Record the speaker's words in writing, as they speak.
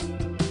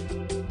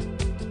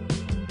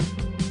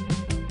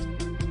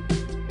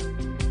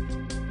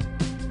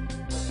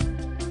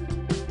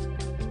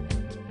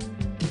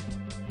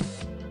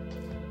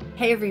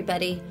Hey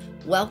everybody,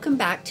 welcome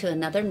back to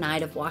another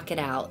night of Walk It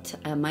Out.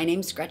 My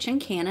name's Gretchen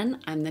Cannon.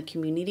 I'm the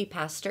community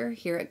pastor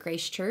here at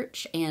Grace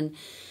Church, and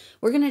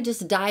we're going to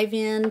just dive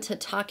into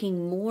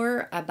talking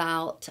more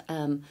about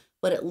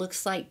what it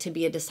looks like to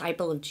be a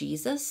disciple of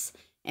Jesus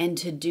and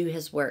to do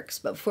his works.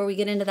 But before we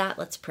get into that,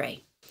 let's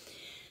pray.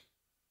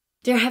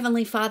 Dear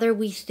Heavenly Father,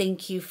 we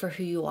thank you for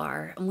who you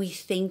are, and we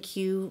thank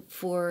you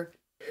for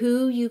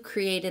who you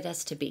created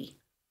us to be.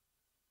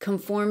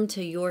 Conform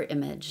to your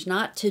image,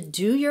 not to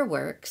do your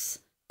works,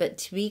 but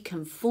to be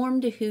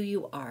conformed to who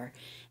you are.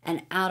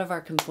 And out of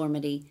our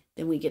conformity,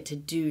 then we get to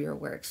do your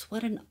works.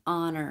 What an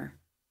honor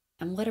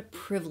and what a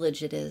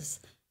privilege it is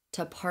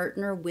to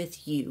partner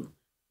with you,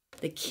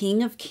 the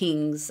King of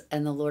Kings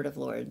and the Lord of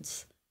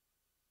Lords.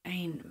 I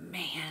mean,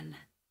 man,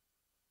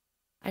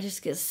 I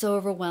just get so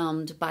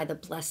overwhelmed by the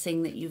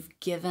blessing that you've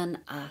given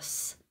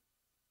us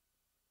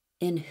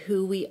in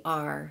who we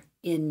are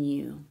in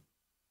you.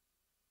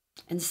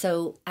 And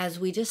so as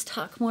we just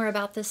talk more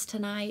about this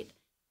tonight,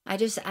 I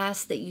just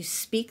ask that you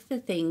speak the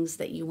things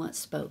that you want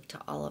spoke to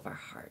all of our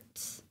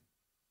hearts.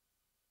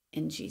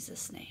 In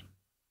Jesus' name,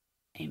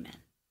 amen.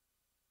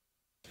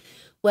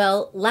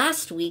 Well,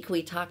 last week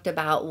we talked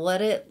about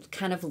what it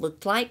kind of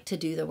looked like to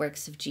do the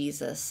works of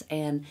Jesus.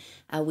 And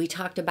we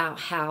talked about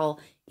how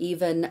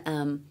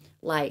even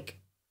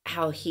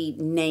how he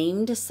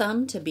named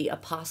some to be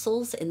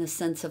apostles in the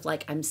sense of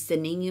like, I'm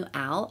sending you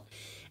out.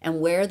 And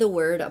where the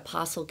word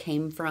apostle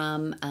came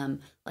from,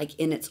 like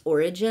in its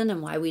origin,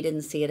 and why we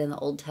didn't see it in the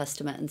Old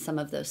Testament and some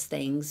of those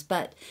things.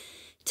 But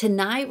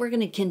tonight we're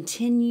going to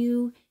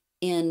continue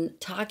in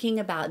talking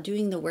about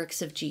doing the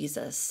works of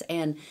Jesus.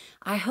 And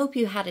I hope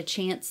you had a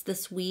chance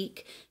this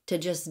week to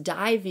just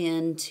dive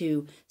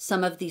into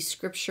some of these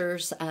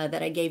scriptures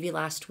that I gave you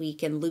last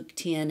week in Luke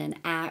 10 and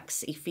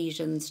Acts,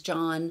 Ephesians,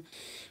 John.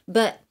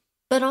 But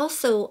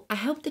also, I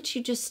hope that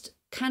you just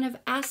kind of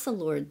ask the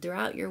Lord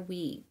throughout your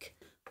week,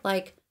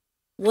 like,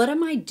 what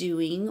am I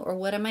doing or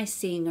what am I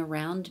seeing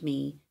around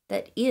me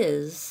that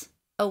is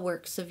a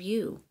works of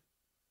you?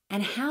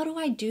 And how do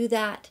I do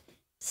that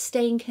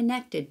staying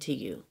connected to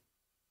you?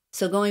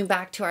 So going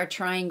back to our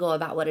triangle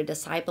about what a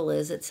disciple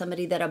is, it's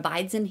somebody that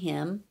abides in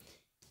him,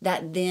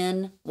 that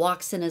then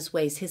walks in his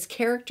ways. His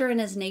character and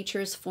his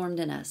nature is formed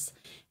in us.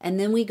 And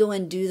then we go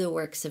and do the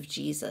works of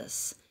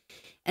Jesus.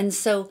 And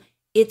so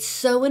it's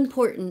so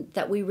important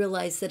that we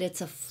realize that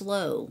it's a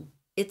flow.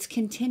 It's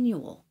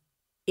continual.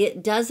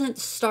 It doesn't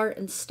start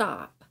and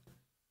stop,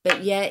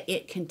 but yet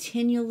it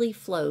continually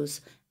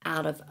flows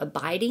out of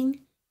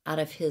abiding, out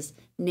of his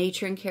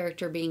nature and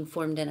character being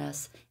formed in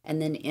us, and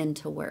then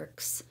into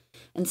works.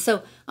 And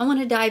so I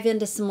want to dive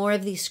into some more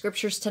of these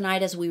scriptures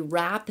tonight as we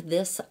wrap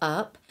this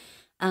up.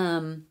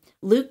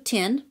 Luke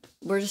 10,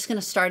 we're just going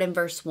to start in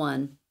verse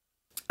 1.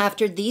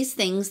 After these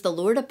things, the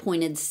Lord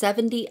appointed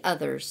 70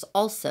 others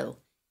also,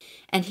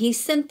 and he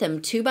sent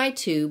them 2 by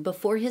 2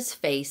 before his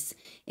face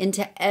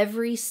into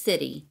every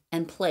city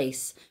and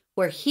place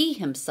where he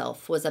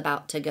himself was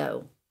about to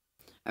go.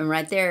 And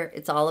right there,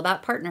 it's all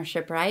about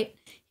partnership, right?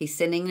 He's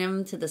sending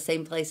them to the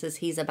same places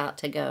he's about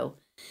to go.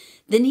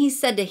 Then he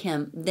said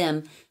to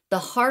them, the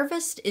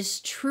harvest is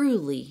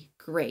truly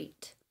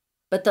great,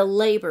 but the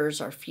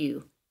laborers are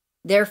few.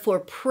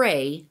 Therefore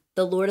pray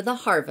the Lord of the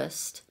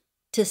harvest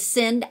to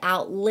send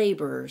out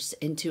laborers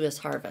into his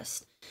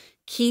harvest.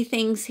 Key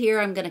things here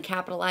I'm going to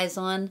capitalize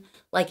on,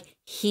 like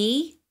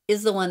he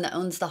is the one that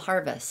owns the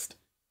harvest.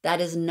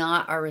 That is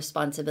not our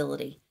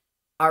responsibility.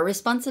 Our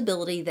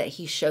responsibility that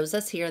he shows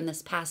us here in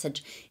this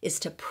passage is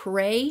to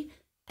pray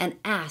and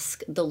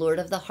ask the Lord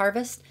of the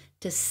harvest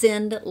to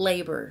send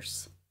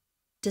laborers,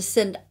 to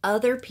send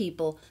other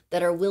people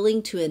that are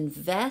willing to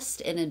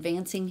invest in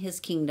advancing his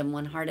kingdom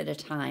one heart at a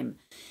time.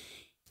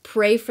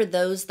 Pray for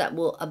those that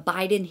will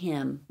abide in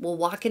him, will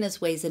walk in his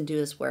ways and do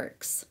his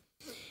works.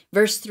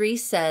 Verse 3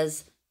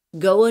 says,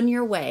 go on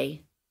your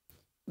way.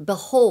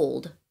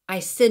 Behold, I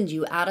send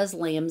you out as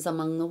lambs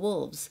among the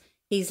wolves.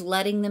 He's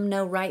letting them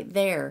know right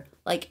there,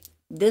 like,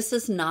 this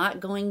is not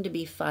going to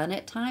be fun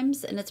at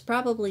times, and it's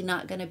probably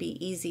not going to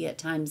be easy at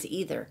times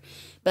either.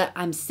 But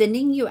I'm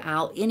sending you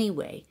out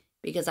anyway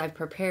because I've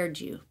prepared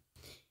you.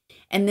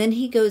 And then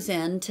he goes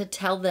in to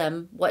tell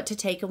them what to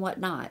take and what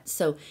not.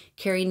 So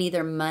carry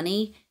neither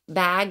money,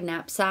 bag,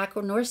 knapsack,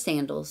 nor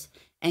sandals,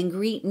 and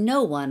greet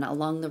no one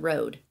along the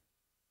road.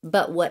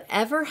 But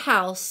whatever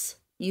house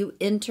you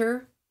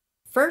enter,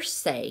 first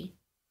say,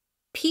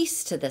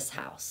 peace to this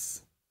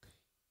house.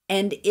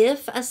 And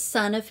if a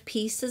son of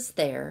peace is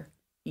there,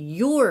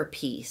 your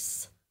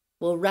peace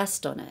will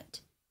rest on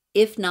it.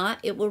 If not,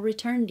 it will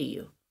return to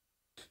you.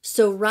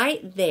 So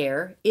right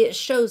there, it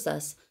shows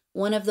us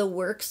one of the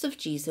works of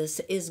Jesus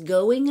is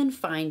going and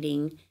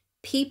finding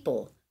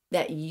people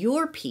that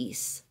your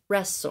peace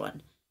rests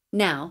on.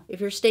 Now, if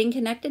you're staying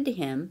connected to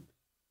him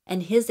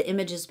and his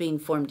image is being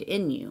formed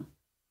in you,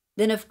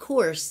 then of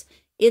course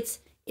it's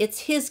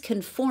his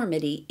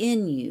conformity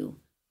in you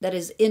that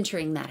is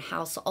entering that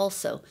house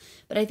also.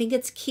 But I think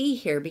it's key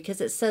here because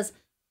it says,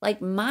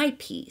 like, my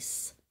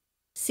peace.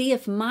 See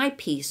if my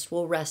peace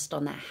will rest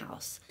on that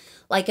house.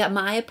 Like, am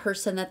I a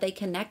person that they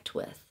connect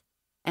with?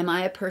 Am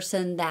I a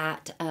person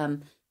that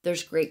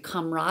there's great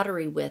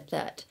camaraderie with,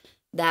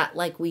 that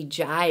like we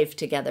jive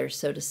together,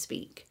 so to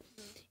speak?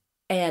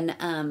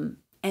 And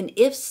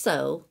if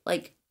so,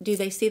 like, do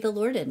they see the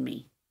Lord in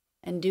me?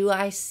 And do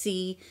I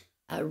see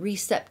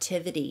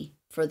receptivity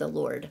for the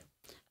Lord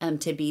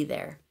to be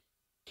there?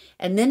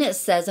 And then it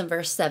says in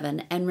verse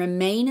 7, and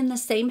remain in the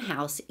same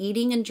house,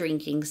 eating and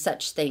drinking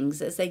such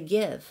things as they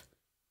give,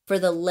 for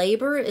the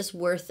labor is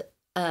worthy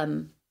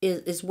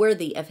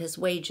of his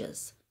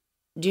wages.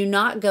 Do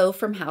not go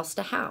from house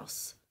to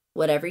house.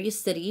 Whatever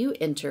city you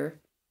enter,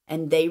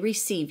 and they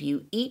receive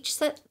you, each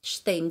such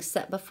thing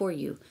set before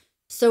you.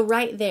 So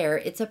right there,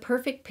 it's a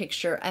perfect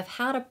picture of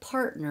how to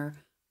partner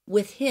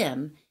with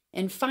him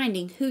in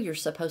finding who you're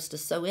supposed to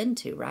sow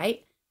into,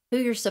 right? Who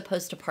you're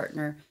supposed to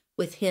partner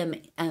with him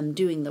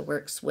doing the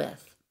works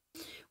with.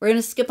 We're going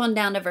to skip on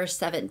down to verse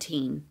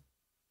 17.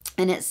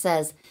 And it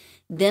says,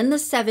 then the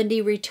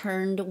 70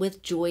 returned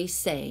with joy,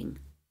 saying,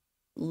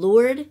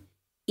 Lord,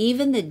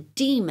 even the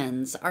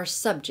demons are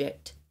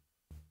subject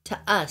to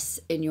us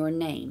in your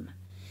name.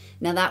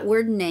 Now that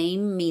word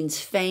name means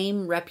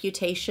fame,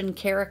 reputation,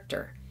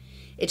 character.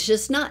 It's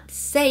just not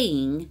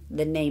saying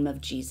the name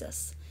of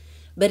Jesus,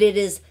 but it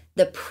is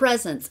the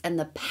presence and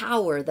the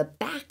power, the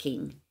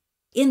backing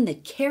in the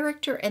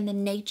character and the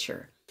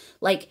nature.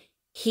 Like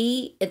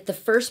he, at the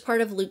first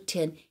part of Luke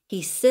 10,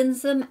 he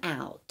sends them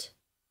out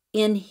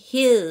in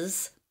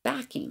his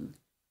backing.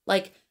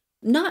 Like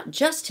not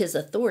just his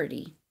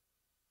authority,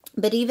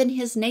 but even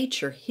his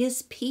nature,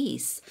 his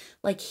peace.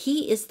 Like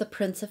he is the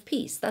Prince of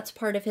Peace. That's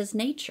part of his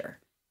nature.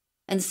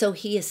 And so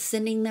he is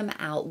sending them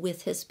out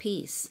with his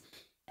peace.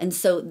 And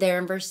so there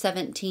in verse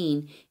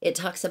 17, it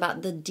talks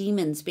about the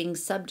demons being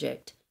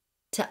subject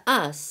to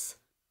us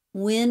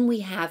when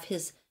we have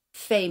his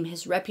fame,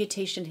 his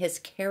reputation, his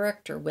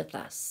character with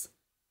us,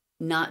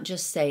 not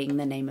just saying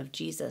the name of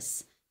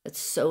Jesus. It's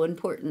so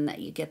important that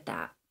you get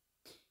that.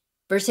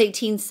 Verse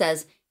 18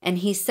 says, and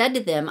he said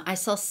to them, I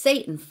saw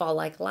Satan fall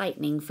like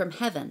lightning from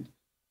heaven.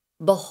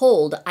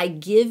 Behold, I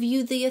give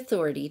you the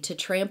authority to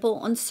trample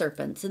on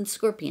serpents and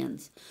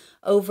scorpions,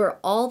 over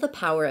all the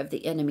power of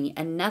the enemy,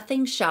 and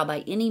nothing shall by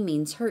any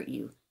means hurt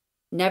you.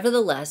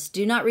 Nevertheless,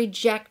 do not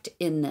reject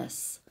in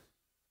this,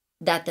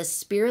 that the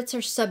spirits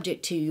are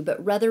subject to you,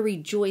 but rather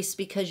rejoice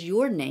because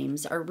your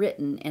names are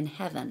written in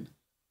heaven.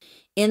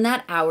 In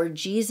that hour,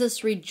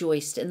 Jesus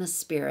rejoiced in the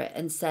Spirit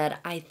and said,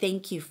 I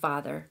thank you,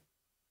 Father,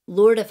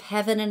 Lord of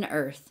heaven and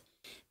earth,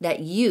 that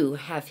you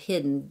have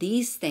hidden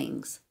these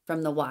things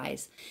from the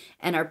wise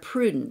and are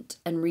prudent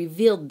and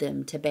revealed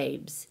them to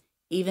babes.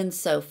 Even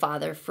so,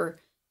 Father, for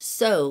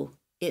so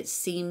it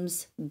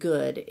seems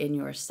good in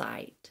your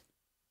sight.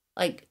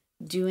 Like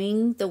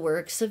doing the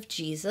works of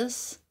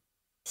Jesus,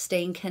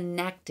 staying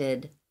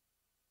connected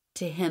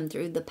to him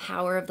through the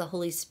power of the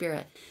Holy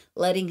Spirit,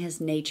 letting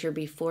his nature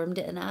be formed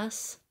in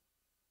us,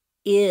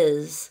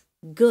 is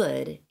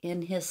good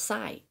in his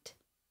sight.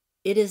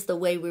 It is the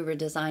way we were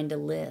designed to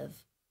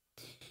live.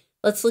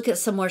 Let's look at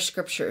some more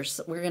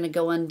scriptures. We're going to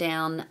go on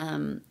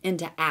down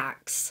into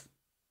Acts.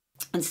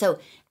 And so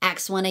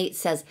Acts 1:8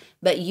 says,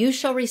 but you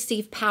shall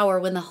receive power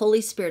when the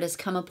Holy Spirit has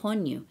come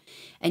upon you,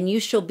 and you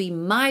shall be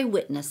my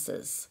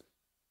witnesses.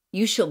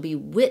 You shall be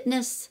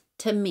witness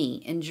to me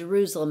in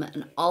Jerusalem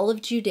and all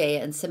of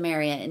Judea and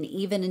Samaria and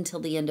even until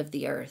the end of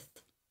the earth.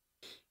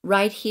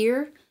 Right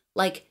here,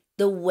 like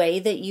the way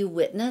that you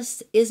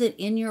witness isn't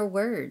in your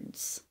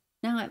words.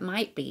 Now it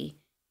might be,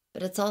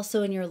 but it's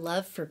also in your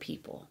love for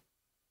people.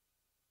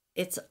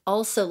 It's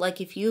also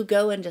like if you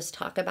go and just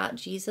talk about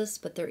Jesus,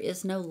 but there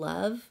is no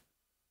love,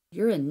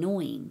 you're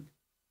annoying.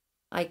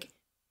 Like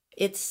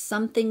it's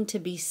something to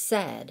be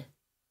said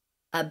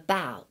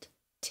about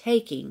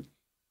taking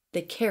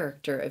the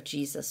character of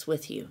Jesus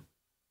with you,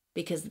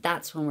 because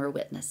that's when we're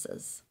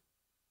witnesses.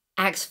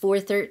 Acts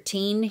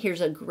 4:13,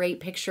 here's a great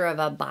picture of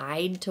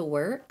abide to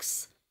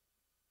works.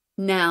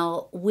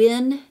 Now,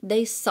 when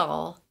they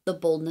saw the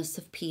boldness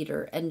of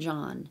Peter and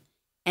John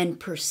and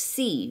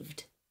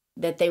perceived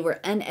that they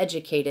were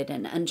uneducated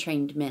and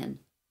untrained men,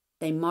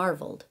 they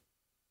marveled,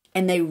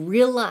 and they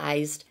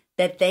realized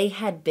that they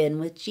had been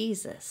with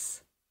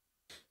Jesus.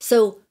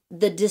 So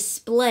the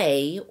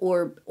display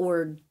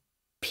or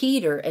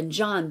Peter and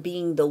John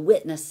being the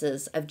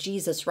witnesses of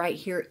Jesus right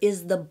here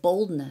is the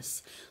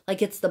boldness.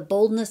 Like it's the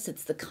boldness,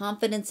 it's the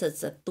confidence,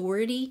 it's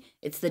authority,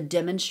 it's the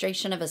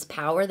demonstration of his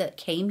power that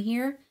came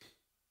here.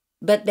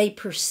 But they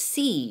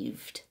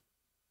perceived,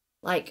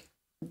 like,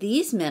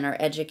 these men are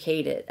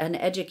uneducated,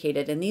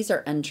 and these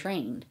are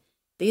untrained.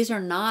 These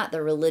are not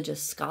the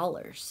religious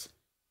scholars.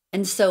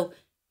 And so,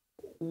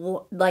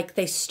 like,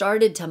 they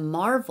started to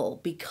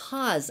marvel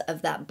because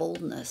of that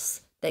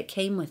boldness that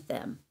came with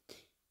them.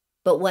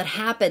 But what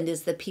happened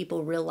is the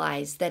people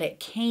realized that it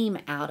came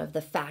out of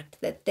the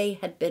fact that they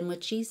had been with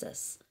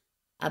Jesus,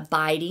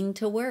 abiding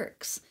to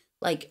works,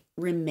 like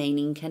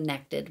remaining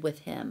connected with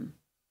him.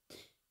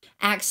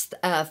 Acts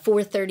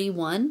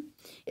 4:31,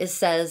 it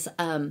says,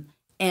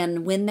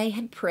 and when they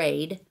had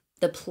prayed,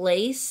 the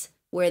place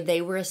where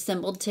they were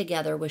assembled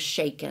together was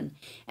shaken,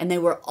 and they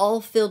were all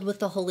filled with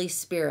the Holy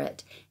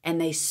Spirit, and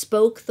they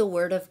spoke the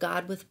word of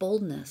God with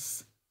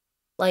boldness.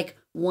 Like,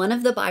 one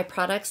of the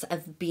byproducts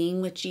of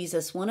being with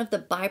Jesus, one of the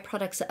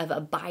byproducts of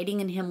abiding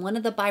in him, one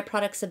of the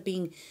byproducts of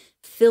being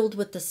filled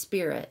with the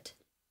Spirit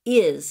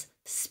is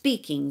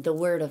speaking the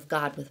word of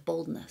God with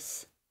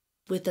boldness,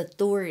 with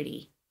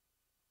authority,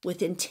 with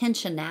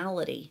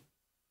intentionality.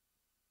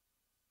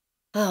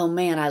 Oh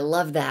man, I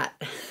love that.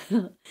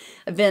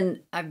 I've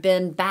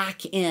been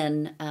back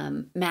in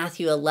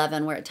Matthew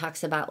 11, where it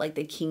talks about like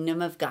the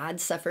kingdom of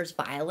God suffers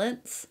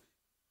violence,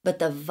 but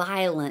the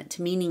violent,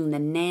 meaning the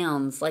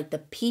nouns, like the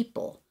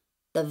people,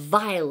 the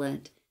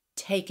violent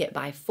take it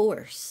by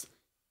force.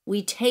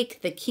 We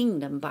take the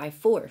kingdom by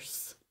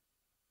force.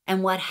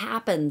 And what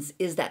happens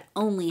is that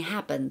only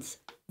happens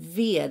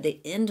via the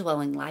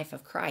indwelling life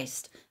of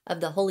Christ, of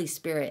the Holy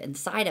Spirit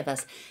inside of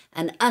us,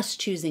 and us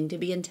choosing to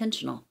be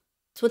intentional.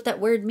 That's what that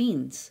word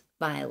means,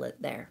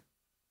 violent, there.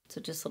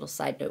 So just a little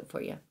side note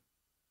for you.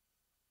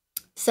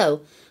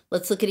 So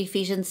let's look at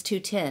Ephesians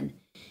 2:10.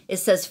 It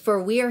says,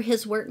 "For we are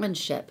his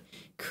workmanship,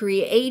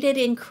 created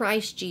in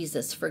Christ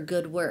Jesus for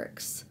good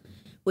works,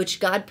 which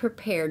God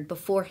prepared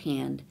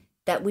beforehand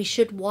that we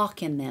should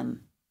walk in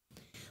them."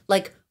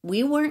 Like,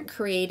 we weren't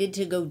created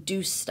to go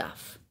do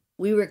stuff.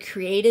 We were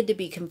created to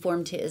be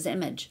conformed to his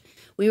image.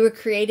 We were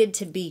created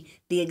to be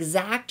the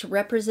exact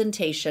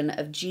representation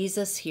of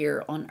Jesus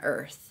here on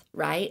earth,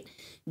 right?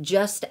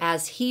 Just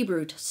as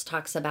Hebrews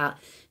talks about,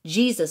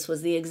 Jesus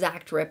was the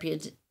exact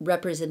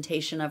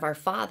representation of our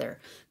Father.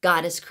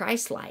 God is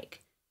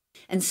Christ-like.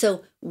 And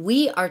so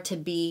we are to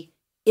be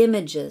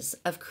images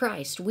of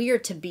Christ. We are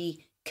to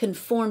be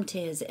conformed to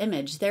his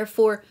image.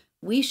 Therefore,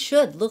 we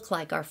should look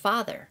like our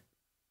Father.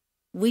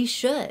 We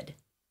should.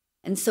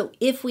 And so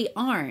if we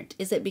aren't,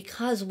 is it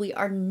because we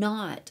are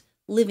not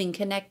living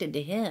connected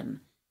to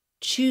him,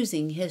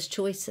 choosing his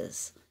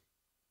choices,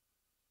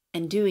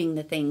 and doing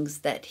the things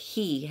that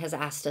he has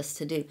asked us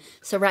to do?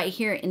 So right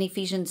here in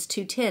Ephesians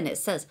 2:10, it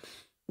says,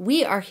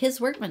 we are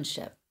his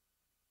workmanship,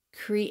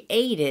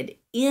 created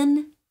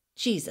in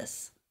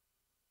Jesus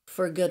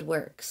for good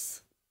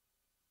works,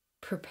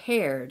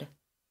 prepared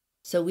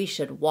so we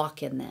should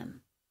walk in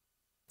them.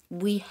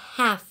 We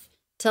have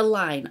to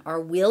align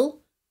our will,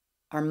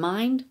 our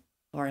mind,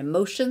 our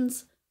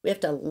emotions. We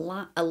have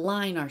to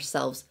align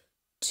ourselves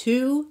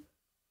to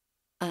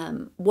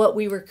what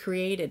we were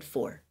created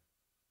for.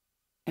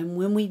 And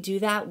when we do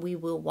that, we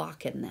will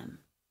walk in them.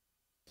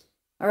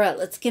 All right,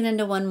 let's get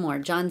into one more.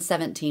 John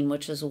 17,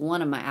 which is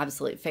one of my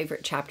absolute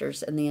favorite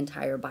chapters in the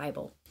entire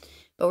Bible.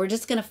 But we're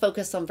just going to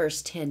focus on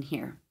verse 10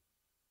 here.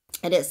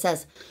 And it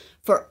says,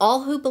 "For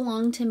all who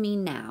belong to me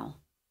now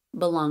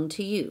belong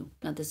to you."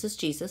 Now, this is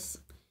Jesus.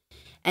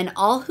 "And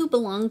all who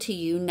belong to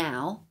you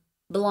now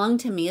belong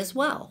to me as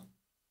well.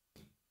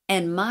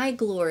 And my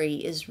glory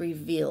is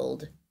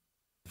revealed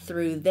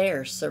through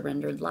their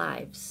surrendered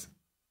lives."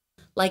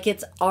 Like,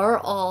 it's our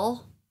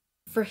all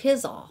for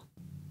his all.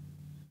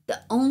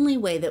 The only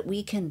way that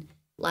we can,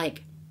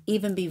 like,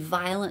 even be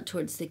violent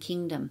towards the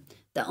kingdom,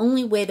 the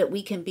only way that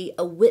we can be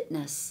a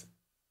witness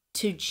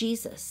to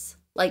Jesus,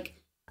 like,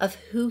 of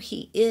who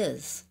he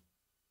is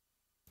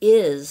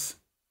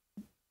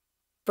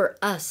for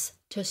us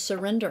to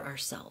surrender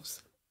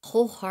ourselves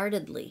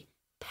wholeheartedly,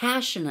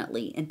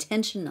 passionately,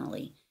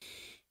 intentionally.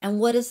 And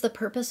what is the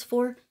purpose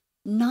for?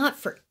 Not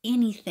for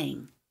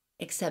anything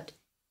except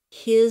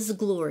his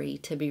glory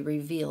to be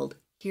revealed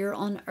here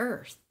on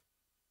earth.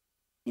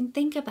 And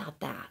think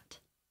about that.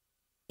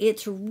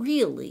 It's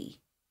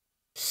really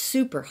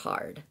super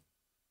hard,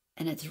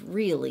 and it's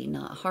really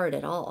not hard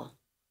at all.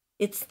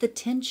 It's the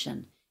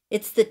tension.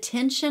 It's the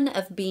tension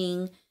of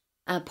being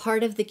a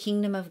part of the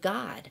kingdom of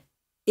God.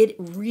 It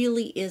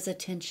really is a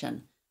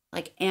tension.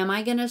 Like, am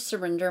I going to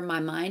surrender my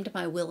mind,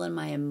 my will, and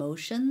my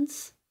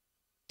emotions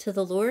to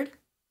the Lord?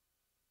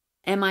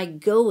 Am I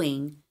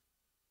going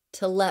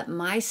to let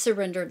my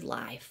surrendered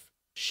life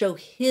show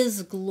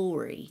his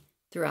glory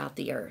throughout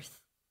the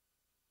earth?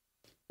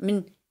 I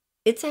mean,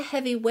 it's a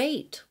heavy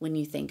weight when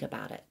you think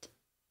about it.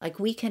 Like,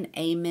 we can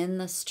amen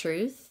this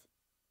truth,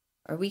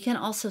 or we can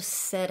also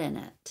sit in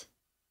it.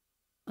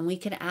 And we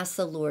can ask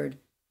the Lord,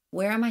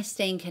 where am I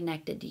staying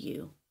connected to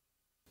you?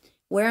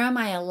 Where am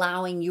I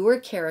allowing your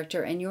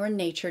character and your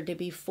nature to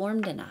be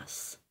formed in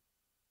us?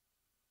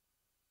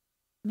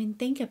 I mean,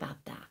 think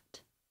about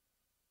that.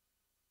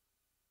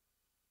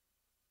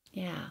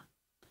 Yeah.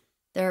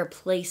 There are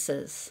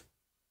places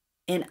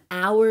in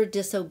our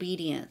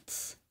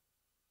disobedience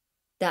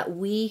that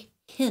we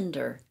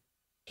hinder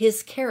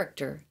his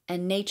character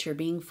and nature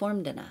being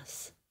formed in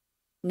us.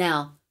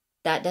 Now,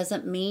 that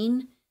doesn't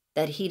mean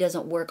that he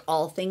doesn't work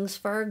all things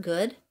for our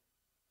good,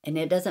 and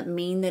it doesn't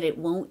mean that it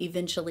won't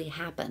eventually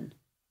happen.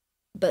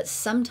 But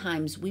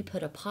sometimes we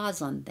put a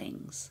pause on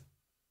things.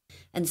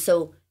 And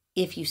so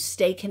if you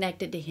stay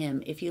connected to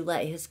him, if you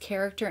let his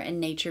character and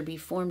nature be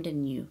formed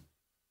in you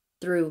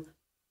through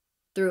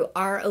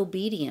our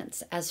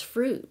obedience as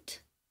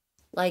fruit,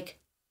 like,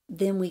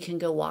 then we can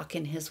go walk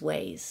in his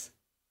ways.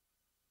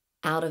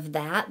 Out of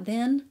that,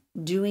 then,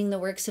 doing the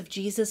works of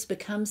Jesus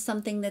becomes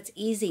something that's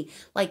easy.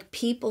 Like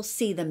people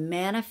see the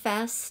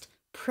manifest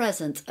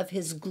presence of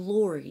his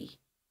glory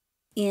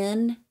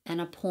in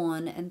and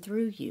upon and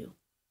through you.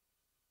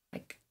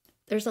 Like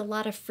there's a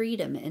lot of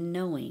freedom in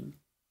knowing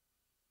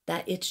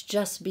that it's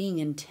just being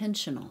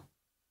intentional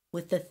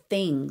with the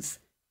things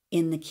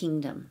in the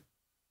kingdom.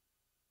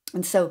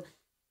 And so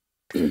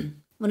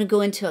I'm going to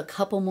go into a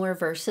couple more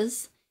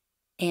verses.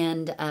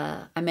 And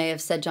I may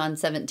have said John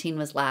 17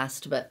 was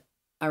last, but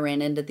I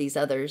ran into these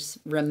others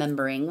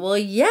remembering. Well,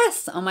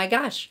 yes. Oh my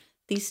gosh.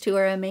 These two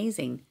are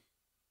amazing.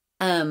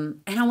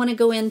 And I want to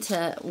go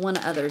into one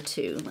other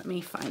too. Let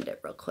me find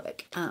it real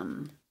quick.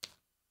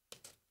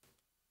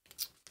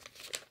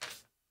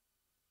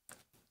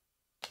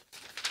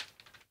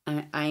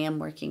 I am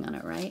working on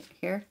it right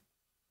here.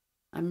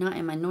 I'm not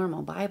in my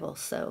normal Bible,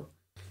 so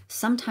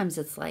sometimes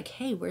it's like,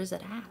 hey, where's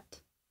it at?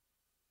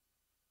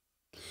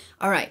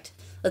 All right,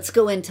 let's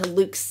go into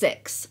Luke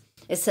 6.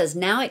 It says,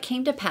 now it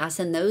came to pass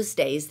in those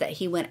days that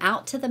he went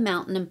out to the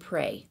mountain and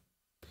pray.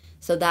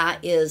 So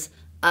that is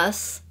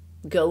us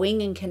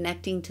going and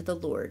connecting to the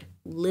Lord,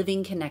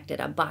 living connected,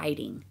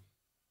 abiding,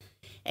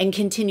 and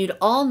continued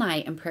all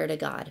night in prayer to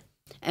God.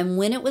 And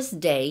when it was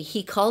day,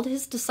 he called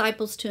his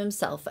disciples to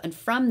himself, and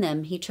from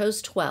them he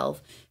chose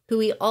 12, who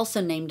he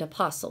also named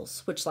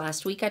apostles, which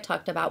last week I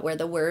talked about where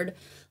the word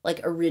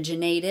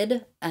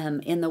originated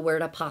in the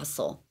word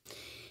apostle.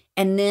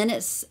 And then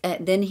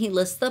then he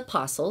lists the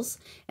apostles.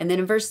 And then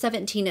in verse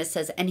 17 it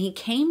says, and he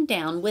came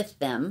down with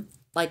them,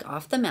 like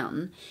off the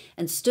mountain,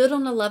 and stood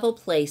on a level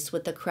place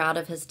with the crowd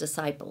of his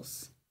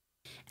disciples.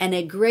 And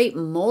a great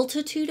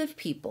multitude of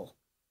people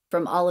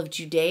from all of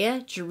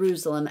Judea,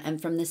 Jerusalem,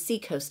 and from the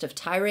seacoast of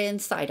Tyre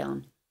and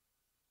Sidon,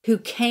 who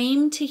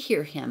came to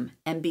hear him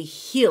and be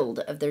healed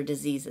of their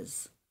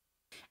diseases,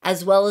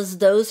 as well as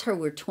those who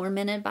were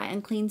tormented by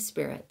unclean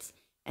spirits,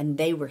 and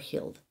they were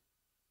healed.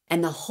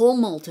 And the whole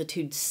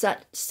multitude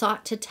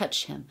sought to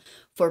touch him,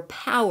 for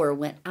power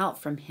went out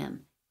from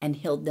him and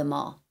healed them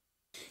all.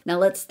 Now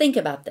let's think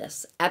about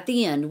this. At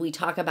the end, we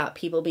talk about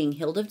people being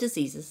healed of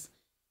diseases,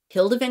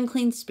 healed of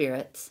unclean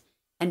spirits,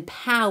 and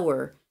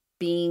power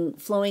being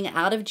flowing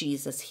out of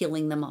Jesus,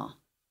 healing them all.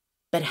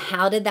 But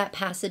how did that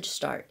passage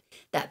start?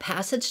 That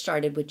passage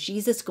started with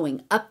Jesus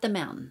going up the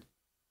mountain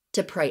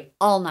to pray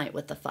all night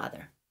with the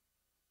Father.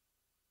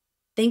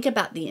 Think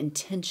about the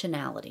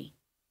intentionality.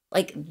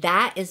 Like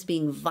that is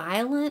being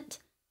violent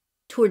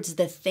towards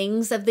the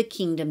things of the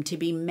kingdom to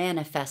be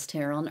manifest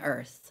here on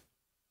earth.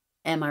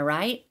 Am I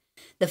right?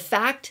 The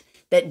fact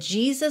that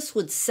Jesus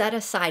would set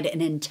aside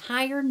an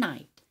entire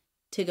night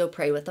to go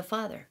pray with the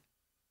Father.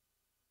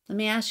 Let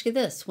me ask you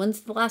this.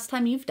 When's the last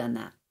time you've done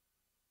that?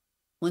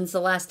 When's the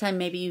last time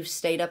maybe you've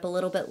stayed up a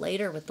little bit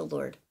later with the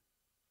Lord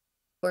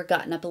or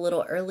gotten up a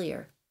little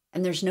earlier?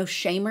 And there's no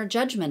shame or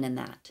judgment in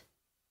that.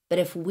 But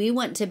if we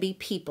want to be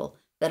people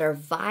that are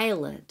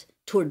violent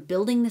toward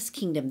building this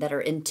kingdom, that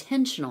are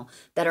intentional,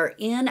 that are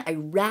in a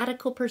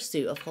radical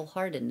pursuit of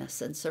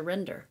wholeheartedness and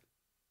surrender,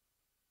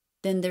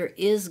 then there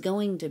is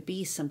going to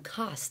be some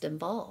cost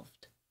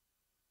involved.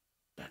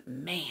 But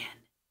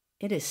man,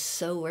 it is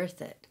so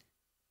worth it.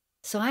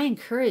 So I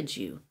encourage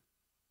you,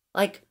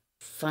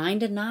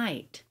 find a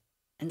night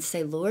and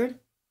say, Lord,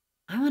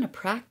 I want to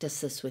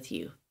practice this with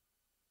you.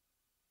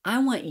 I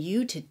want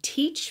you to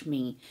teach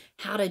me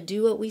how to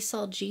do what we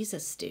saw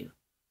Jesus do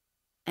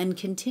and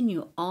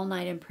continue all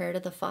night in prayer to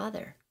the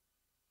Father.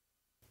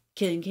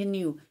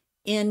 Continue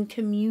in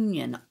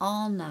communion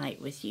all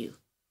night with you.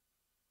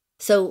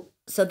 So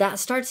that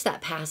starts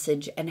that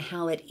passage, and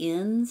how it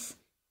ends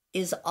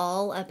is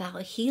all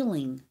about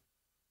healing.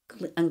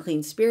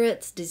 Unclean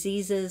spirits,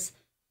 diseases,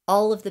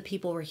 all of the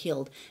people were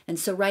healed. And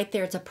so right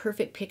there, it's a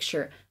perfect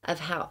picture of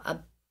how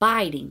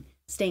abiding,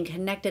 staying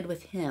connected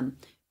with him,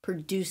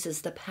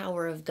 produces the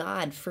power of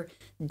God for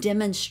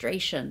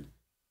demonstration.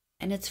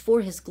 And it's for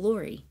his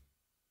glory.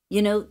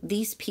 You know,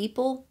 these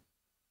people,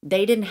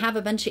 they didn't have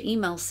a bunch of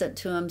emails sent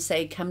to them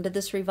say, come to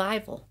this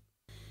revival.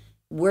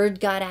 Word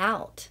got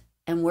out,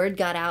 and word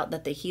got out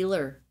that the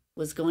healer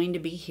was going to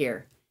be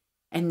here.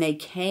 And they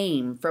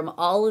came from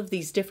all of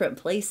these different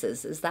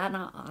places. Is that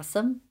not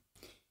awesome?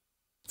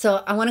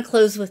 So I want to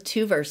close with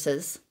two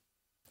verses.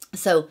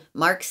 So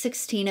Mark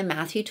 16 and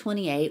Matthew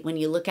 28, when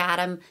you look at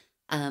them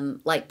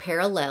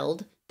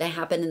paralleled, they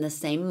happen in the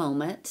same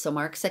moment. So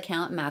Mark's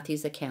account and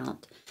Matthew's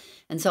account.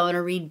 And so I want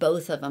to read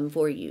both of them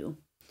for you.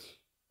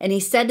 And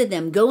he said to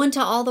them, go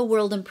into all the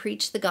world and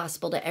preach the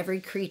gospel to every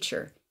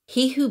creature.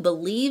 He who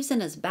believes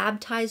and is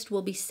baptized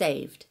will be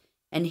saved,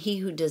 and he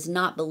who does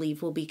not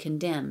believe will be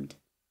condemned.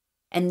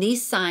 And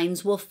these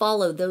signs will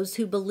follow those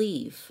who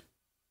believe.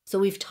 So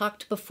we've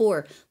talked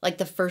before,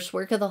 the first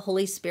work of the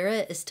Holy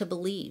Spirit is to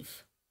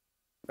believe,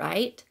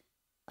 right?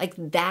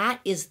 That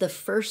is the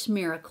first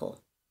miracle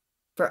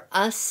for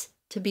us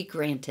to be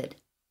granted,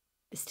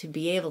 is to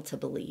be able to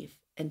believe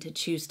and to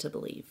choose to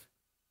believe.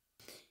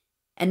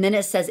 And then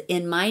it says,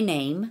 in my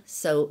name,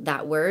 so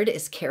that word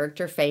is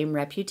character, fame,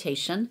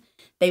 reputation.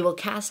 They will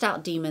cast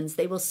out demons,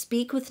 they will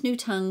speak with new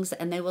tongues,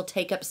 and they will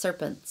take up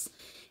serpents.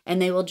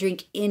 and they will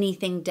drink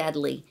anything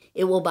deadly.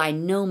 It will by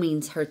no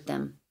means hurt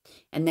them,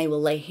 and they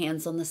will lay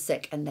hands on the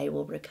sick and they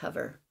will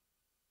recover.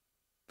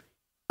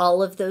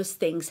 All of those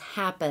things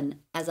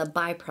happen as a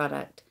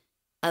byproduct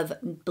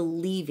of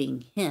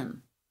believing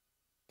him.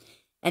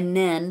 And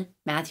then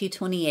Matthew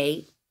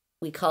 28,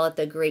 we call it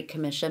the Great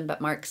Commission,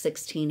 but Mark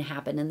 16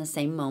 happened in the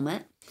same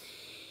moment,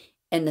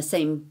 in the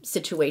same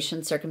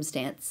situation,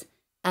 circumstance.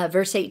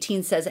 Verse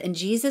 18 says, and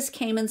Jesus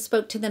came and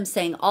spoke to them,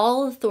 saying,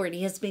 all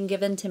authority has been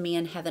given to me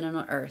in heaven and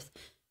on earth.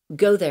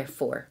 Go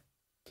therefore.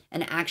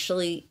 And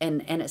actually,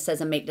 and it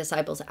says, and make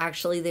disciples.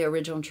 Actually, the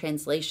original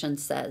translation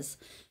says,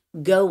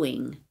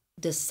 going,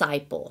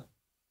 disciple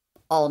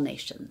all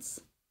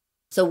nations.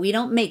 So we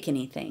don't make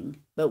anything,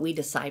 but we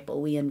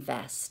disciple, we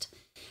invest.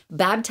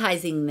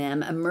 Baptizing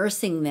them,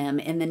 immersing them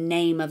in the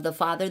name of the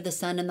Father, the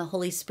Son, and the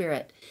Holy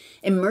Spirit.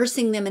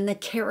 Immersing them in the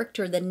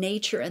character, the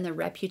nature, and the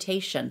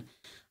reputation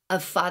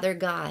of Father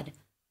God,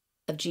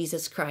 of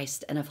Jesus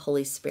Christ, and of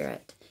Holy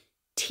Spirit.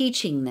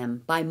 Teaching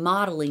them by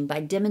modeling, by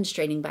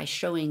demonstrating, by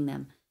showing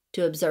them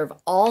to observe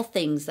all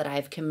things that I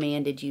have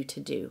commanded you to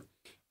do.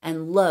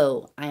 And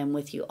lo, I am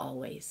with you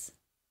always,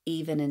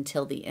 even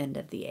until the end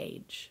of the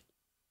age.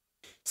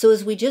 So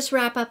as we just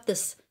wrap up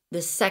this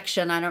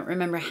section, I don't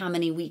remember how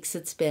many weeks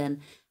it's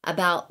been,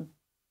 about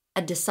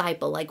a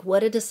disciple, like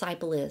what a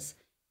disciple is.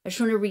 I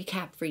just want to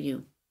recap for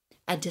you.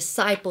 A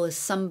disciple is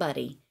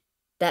somebody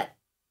that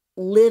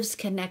lives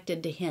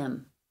connected to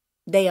him.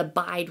 They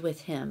abide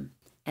with him.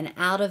 And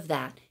out of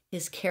that,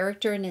 his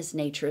character and his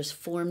nature is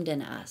formed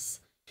in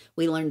us.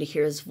 We learn to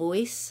hear his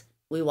voice.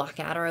 We walk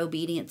out our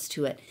obedience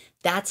to it.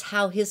 That's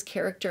how his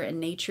character and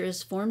nature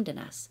is formed in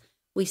us.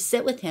 We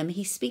sit with him,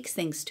 he speaks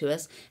things to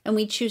us, and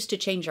we choose to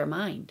change our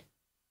mind.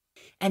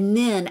 And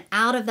then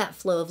out of that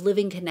flow of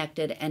living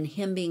connected and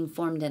him being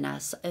formed in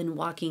us and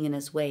walking in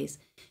his ways,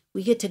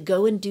 we get to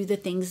go and do the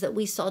things that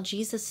we saw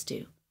Jesus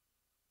do.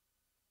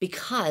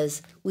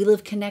 Because we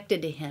live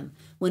connected to him.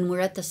 When we're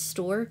at the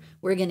store,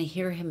 we're going to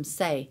hear him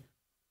say,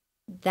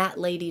 that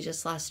lady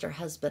just lost her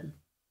husband.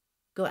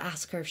 Go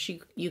ask her if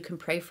you can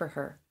pray for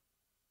her.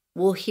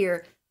 We'll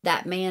hear,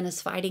 that man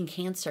is fighting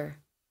cancer.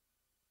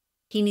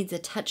 He needs a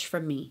touch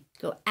from me.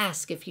 Go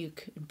ask if you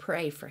can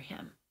pray for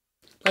him.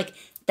 Like,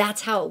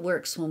 that's how it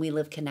works when we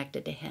live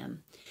connected to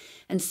him.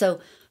 And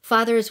so,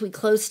 Father, as we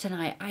close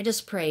tonight, I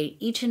just pray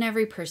each and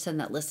every person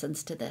that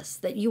listens to this,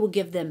 that you will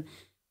give them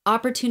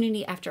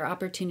opportunity after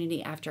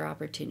opportunity after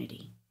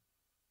opportunity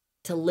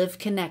to live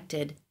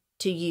connected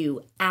to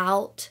you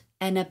out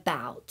and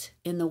about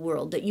in the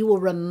world, that you will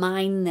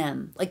remind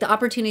them, like the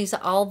opportunities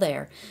are all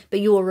there, but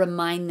you will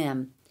remind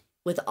them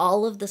with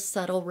all of the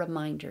subtle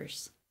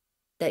reminders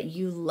that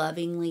you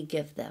lovingly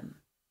give them.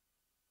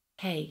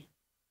 Hey,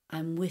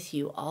 I'm with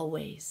you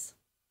always,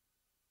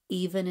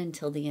 even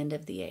until the end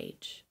of the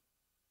age.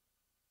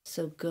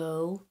 So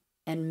go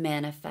and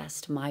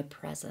manifest my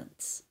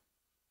presence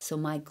so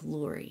my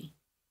glory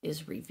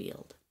is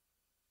revealed.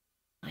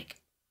 Like,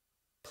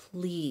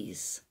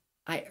 please,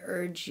 I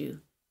urge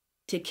you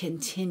to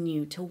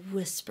continue to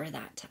whisper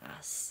that to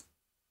us.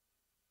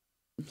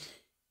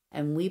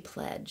 And we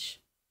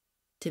pledge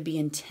to be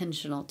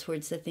intentional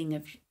towards the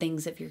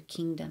things of your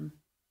kingdom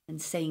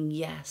and saying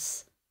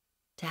yes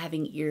to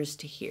having ears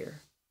to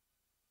hear.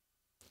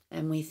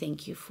 And we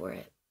thank you for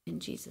it in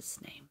Jesus'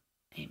 name.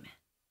 Amen.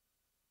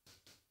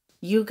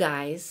 You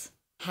guys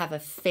have a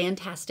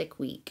fantastic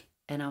week,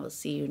 and I will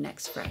see you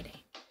next Friday.